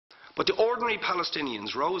But the ordinary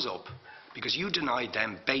Palestinians rose up because you denied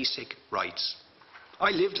them basic rights. I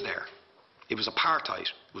lived there. It was apartheid.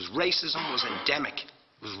 It was racism. It was endemic.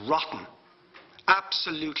 It was rotten.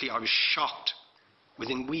 Absolutely, I was shocked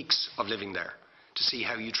within weeks of living there to see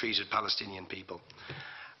how you treated Palestinian people.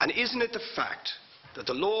 And isn't it the fact that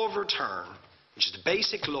the law of return, which is the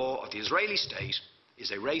basic law of the Israeli state, is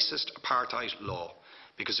a racist apartheid law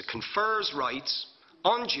because it confers rights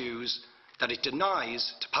on Jews that it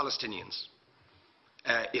denies to Palestinians.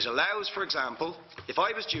 It allows, for example, if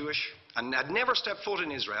I was Jewish and had never stepped foot in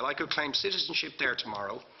Israel, I could claim citizenship there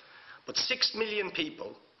tomorrow, but 6 million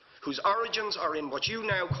people whose origins are in what you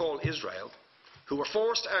now call Israel, who were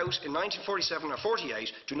forced out in 1947 or 48,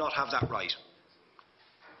 do not have that right.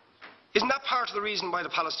 Isn't that part of the reason why the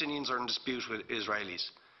Palestinians are in dispute with Israelis?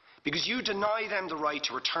 Because you deny them the right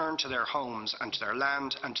to return to their homes and to their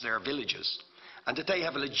land and to their villages, and that they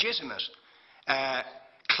have a legitimate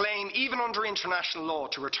claim, even under international law,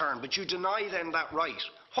 to return, but you deny them that right.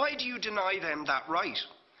 Why do you deny them that right?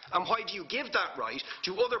 And why do you give that right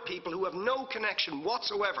to other people who have no connection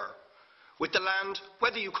whatsoever with the land,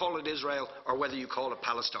 whether you call it Israel or whether you call it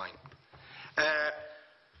Palestine?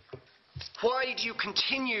 Why do you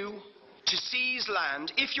continue to seize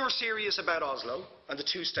land, if you're serious about Oslo and the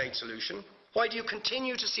two-state solution? Why do you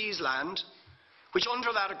continue to seize land, which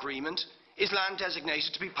under that agreement is land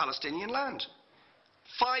designated to be Palestinian land?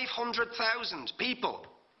 500,000 people,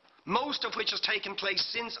 most of which has taken place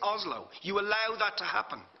since Oslo. You allow that to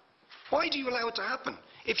happen. Why do you allow it to happen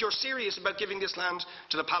if you're serious about giving this land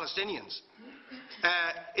to the Palestinians?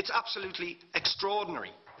 It's absolutely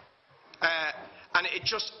extraordinary. And it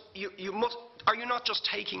just, are you not just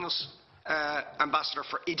taking us, Ambassador,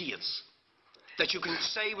 for idiots? That you can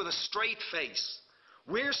say with a straight face,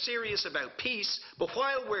 we're serious about peace, but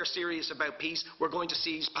while we're serious about peace, we're going to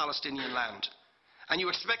seize Palestinian land. And you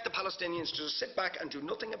expect the Palestinians to just sit back and do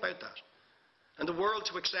nothing about that. And the world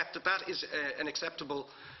to accept that that is an acceptable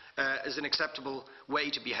way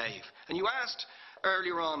to behave. And you asked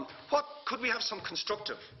earlier on, could we have some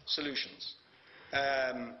constructive solutions?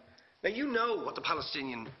 Now you know what the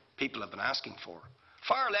Palestinian people have been asking for.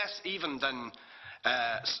 Far less even than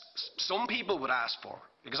some people would ask for.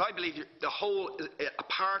 Because I believe the whole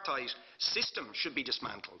apartheid system should be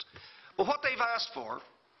dismantled. But what they've asked for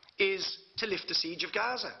is to lift the siege of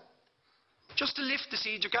Gaza. Just to lift the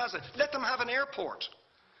siege of Gaza. Let them have an airport.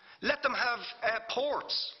 Let them have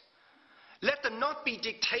ports. Let them not be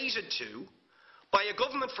dictated to by a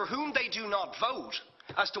government for whom they do not vote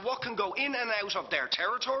as to what can go in and out of their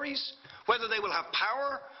territories, whether they will have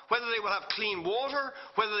power, whether they will have clean water,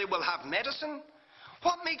 whether they will have medicine.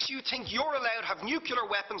 What makes you think you're allowed to have nuclear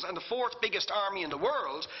weapons and the fourth biggest army in the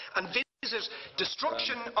world and visit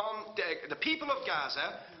destruction on the people of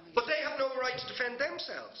Gaza, but they have no right to defend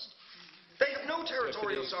themselves? They have no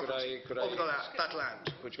territorial sovereignty over that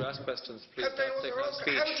land. Would you ask questions, please?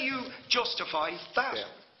 How do you justify that?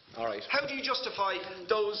 Yeah. All right. How do you justify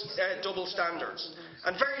those double standards?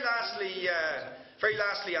 And very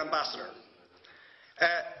lastly, Ambassador,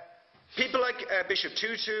 people like Bishop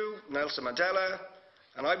Tutu, Nelson Mandela,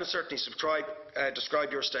 and I would certainly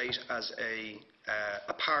describe your state as an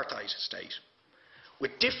apartheid state,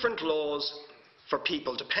 with different laws for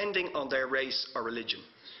people depending on their race or religion.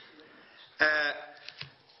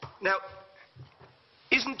 Now,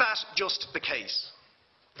 isn't that just the case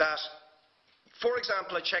that, for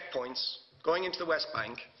example, at checkpoints going into the West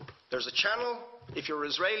Bank, there's a channel if you're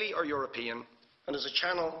Israeli or European, and there's a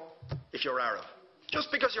channel if you're Arab?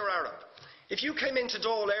 Just because you're Arab. If you came into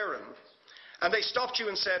Dáil Éireann and they stopped you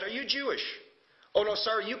and said, "Are you Jewish?" "Oh no,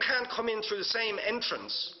 sorry, you can't come in through the same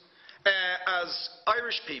entrance as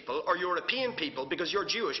Irish people or European people because you're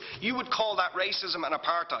Jewish," you would call that racism and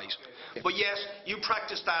apartheid. But yet you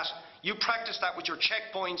practice that. You practice that with your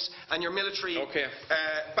checkpoints and your military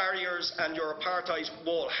barriers and your apartheid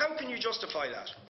wall. How can you justify that?